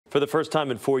For the first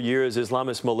time in 4 years,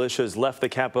 Islamist militias left the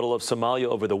capital of Somalia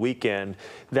over the weekend.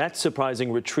 That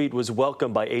surprising retreat was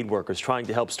welcomed by aid workers trying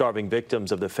to help starving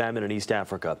victims of the famine in East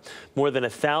Africa. More than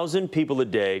 1,000 people a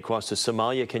day cross the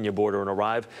Somalia-Kenya border and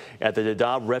arrive at the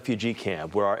Dadaab refugee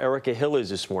camp, where our Erica Hill is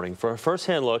this morning for a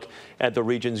first-hand look at the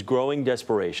region's growing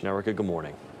desperation. Erica, good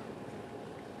morning.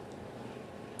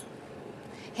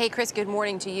 Hey, Chris, good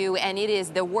morning to you. And it is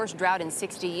the worst drought in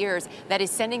 60 years that is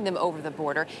sending them over the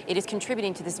border. It is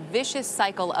contributing to this vicious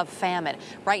cycle of famine.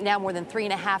 Right now, more than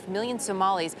 3.5 million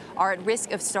Somalis are at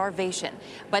risk of starvation.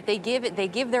 But they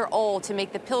give their all to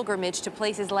make the pilgrimage to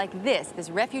places like this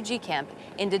refugee camp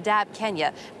in Dadaab,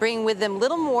 Kenya, bringing with them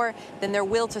little more than their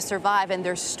will to survive and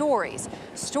their stories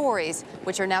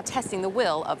which are now testing the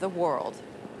will of the world.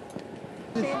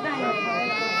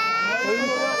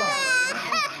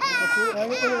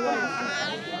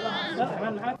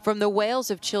 From the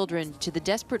wails of children to the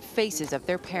desperate faces of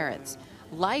their parents,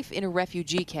 life in a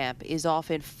refugee camp is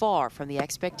often far from the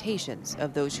expectations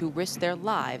of those who risk their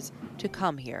lives to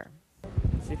come here.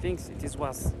 She thinks it is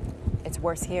worse. It's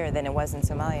worse here than it was in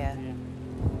Somalia. Yeah.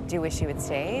 Do you wish you had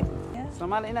stayed?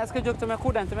 Somalia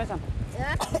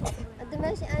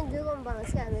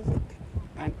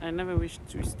I never wish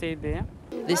to stay there.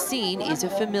 The scene is a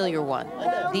familiar one.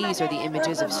 These are the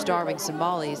images of starving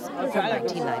Somalis from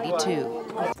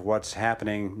 1992. What's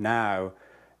happening now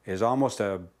is almost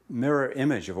a mirror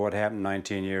image of what happened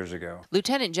 19 years ago.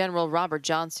 Lieutenant General Robert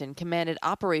Johnson commanded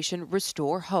Operation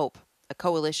Restore Hope, a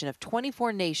coalition of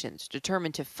 24 nations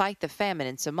determined to fight the famine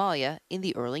in Somalia in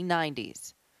the early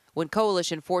 90s. When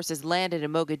coalition forces landed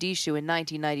in Mogadishu in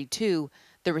 1992,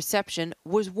 the reception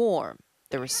was warm.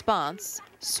 The response,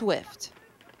 swift.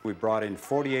 We brought in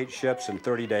 48 ships in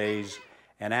 30 days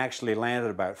and actually landed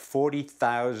about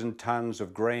 40,000 tons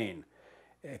of grain.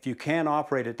 If you can't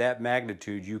operate at that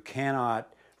magnitude, you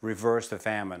cannot reverse the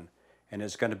famine, and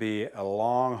it's going to be a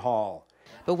long haul.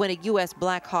 But when a U.S.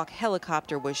 Black Hawk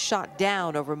helicopter was shot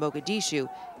down over Mogadishu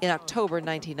in October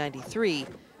 1993,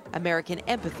 American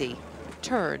empathy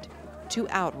turned to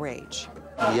outrage.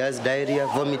 Yes, diarrhea,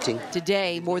 vomiting.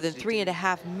 Today, more than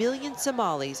 3.5 million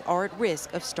Somalis are at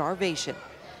risk of starvation.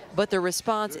 But the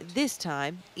response this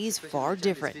time is far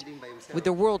different. With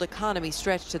the world economy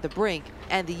stretched to the brink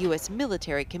and the U.S.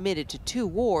 military committed to 2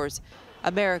 wars,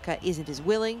 America isn't as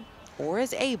willing or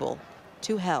as able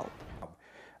to help.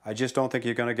 I just don't think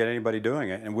you're going to get anybody doing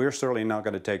it, and we're certainly not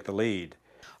going to take the lead.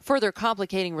 Further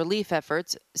complicating relief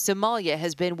efforts, Somalia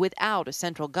has been without a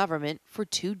central government for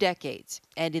 2 decades.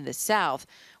 And in the south,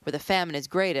 where the famine is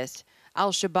greatest,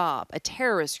 Al-Shabaab, a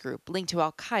terrorist group linked to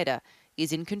al-Qaeda,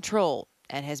 is in control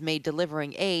and has made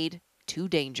delivering aid too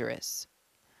dangerous.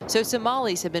 So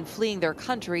Somalis have been fleeing their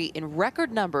country in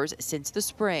record numbers since the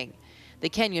spring. The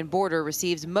Kenyan border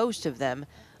receives most of them,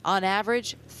 on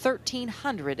average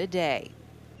 1,300 a day.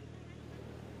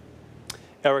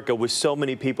 Erica, with so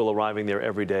many people arriving there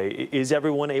every day, is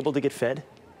everyone able to get fed?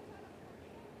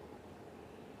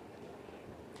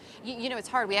 You know, it's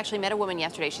hard. We actually met a woman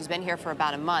yesterday. She's been here for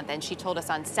about a month, and she told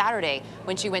us on Saturday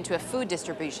when she went to a food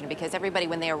distribution, because everybody,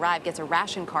 when they arrive, gets a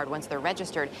ration card once they're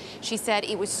registered. She said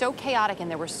it was so chaotic and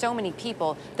there were so many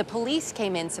people. The police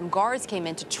came in, some guards came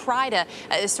in to try to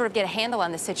sort of get a handle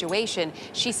on the situation.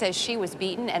 She says she was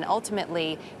beaten, and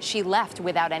ultimately she left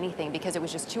without anything because it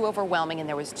was just too overwhelming and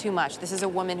there was too much. This is a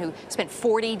woman who spent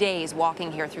 40 days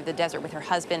walking here through the desert with her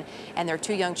husband and their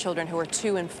 2 young children who are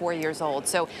 2 and 4 years old.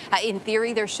 So in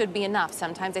theory, there should be enough.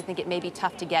 Sometimes I think it may be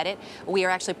tough to get it. We are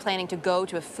actually planning to go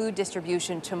to a food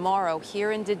distribution tomorrow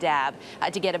here in Dadaab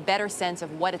to get a better sense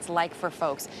of what it's like for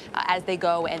folks as they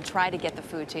go and try to get the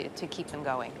food to keep them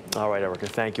going. All right, Erica,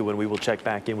 thank you, and we will check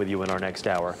back in with you in our next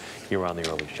hour here on The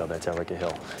Early Show. That's Erica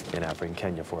Hill in Africa,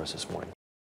 Kenya for us this morning.